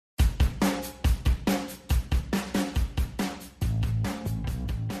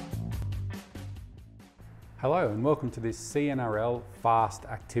Hello and welcome to this CNRL fast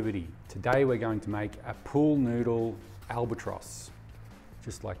activity. Today we're going to make a pool noodle albatross,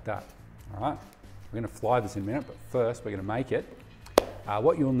 just like that. All right, we're going to fly this in a minute, but first we're going to make it.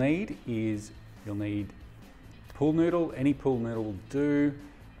 What you'll need is pool noodle. Any pool noodle will do.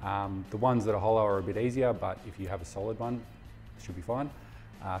 The ones that are hollow are a bit easier, but if you have a solid one, it should be fine.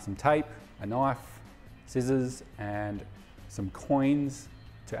 Some tape, a knife, scissors, and some coins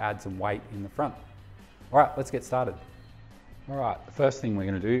to add some weight in the front. All right, let's get started. All right, the first thing we're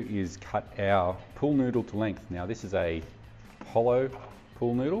going to do is cut our pool noodle to length. Now this is a hollow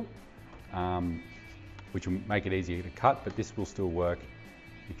pool noodle, which will make it easier to cut, but this will still work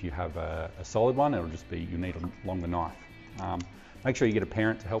if you have a solid one. It'll just be, you need a longer knife. Make sure you get a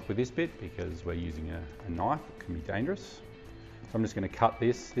parent to help with this bit because we're using a knife. It can be dangerous. So I'm just going to cut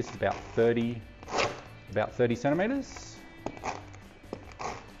this. This is about 30 centimeters.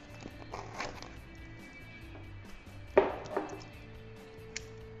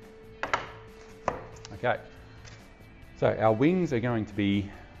 Okay, so our wings are going to be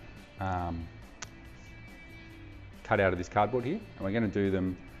cut out of this cardboard here, and we're going to do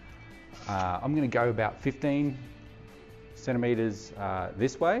them, I'm going to go about 15 centimeters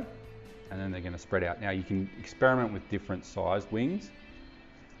this way, and then they're going to spread out. Now you can experiment with different sized wings,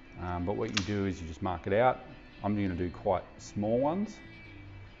 but what you do is you just mark it out. I'm going to do quite small ones,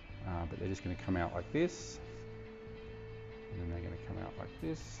 but they're just going to come out like this, and then they're going to come out like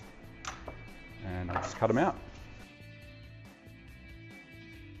this. And I'll just cut them out.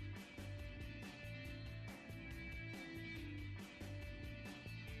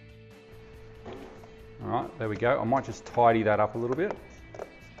 All right, there we go. I might just tidy that up a little bit.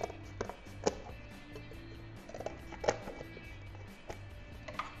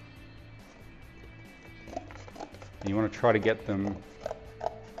 And you want to try to get them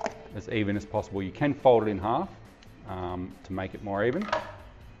as even as possible. You can fold it in half to make it more even.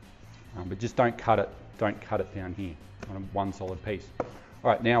 But just don't cut it down here on one solid piece.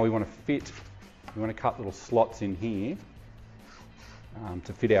 All right, now we want to cut little slots in here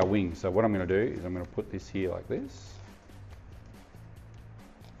to fit our wings. So what I'm going to do is I'm going to put this here like this,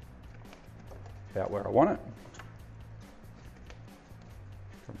 about where I want it.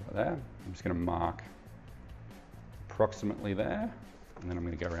 Something like that. I'm just going to mark approximately there, and then I'm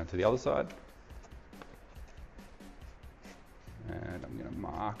going to go around to the other side. And I'm going to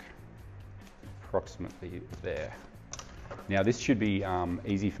mark approximately there. Now this should be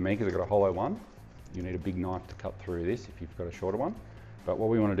easy for me because I've got a hollow one. You need a big knife to cut through this if you've got a shorter one. But what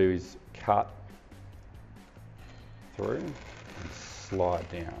we want to do is cut through and slide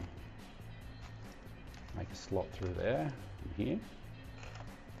down. Make a slot through there and here.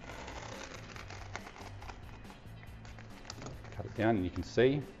 Cut it down and you can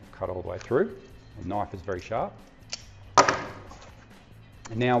see I've cut all the way through. The knife is very sharp.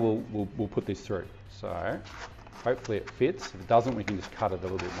 And now we'll put this through. So hopefully it fits. If it doesn't, we can just cut it a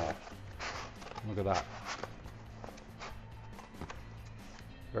little bit more. Look at that.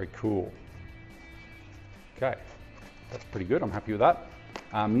 Very cool. Okay, that's pretty good. I'm happy with that.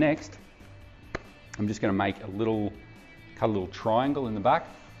 Next, I'm just going to make cut a little triangle in the back,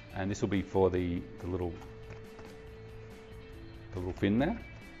 and this will be for the little fin there.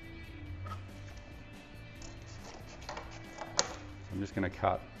 I'm just going to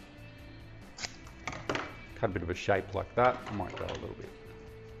cut a bit of a shape like that. I might go a little bit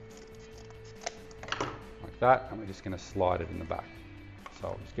like that, and we're just going to slide it in the back. So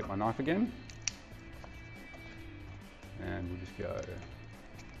I'll just get my knife again, and we'll just go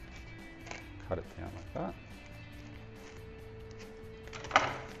cut it down like that.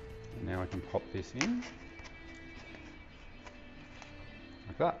 And now I can pop this in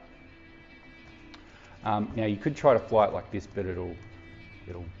like that. Now you could try to fly it like this, but it'll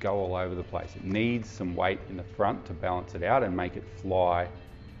go all over the place. It needs some weight in the front to balance it out and make it fly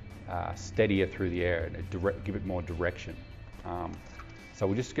steadier through the air and give it more direction. So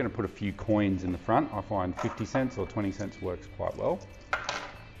we're just going to put a few coins in the front. I find 50 cents or 20 cents works quite well.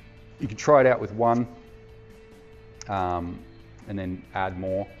 You can try it out with one and then add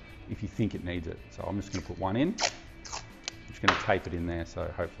more if you think it needs it. So I'm just going to put one in. I'm just going to tape it in there so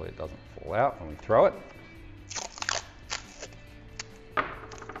hopefully it doesn't fall out when we throw it.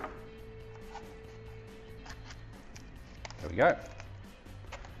 There we go.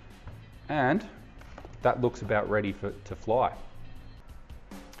 And that looks about ready to fly.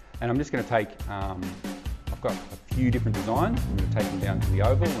 And I'm just going to take, I've got a few different designs. I'm going to take them down to the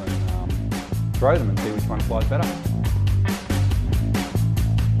oval and throw them and see which one flies better.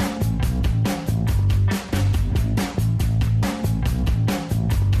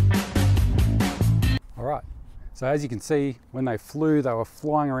 All right, So as you can see, when they flew, they were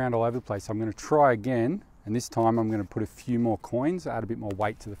flying around all over the place. So I'm going to try again, and this time I'm going to put a few more coins, add a bit more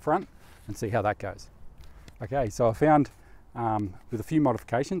weight to the front, and see how that goes. Okay, so I found with a few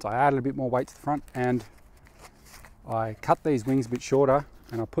modifications, I added a bit more weight to the front, and I cut these wings a bit shorter,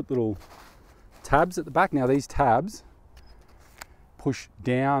 and I put little tabs at the back. Now these tabs push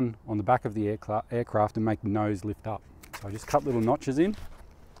down on the back of the aircraft and make the nose lift up. So I just cut little notches in,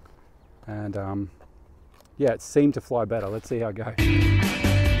 and yeah, it seemed to fly better. Let's see how it goes.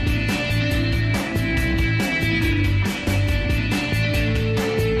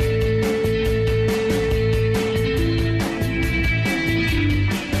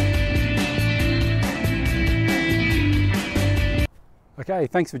 Okay,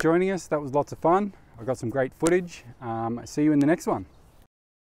 thanks for joining us. That was lots of fun. I got some great footage. See you in the next one.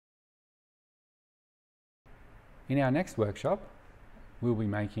 In our next workshop, we'll be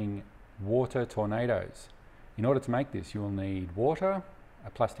making water tornadoes. In order to make this, you'll need water, a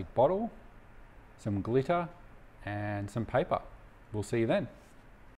plastic bottle, some glitter, and some paper. We'll see you then.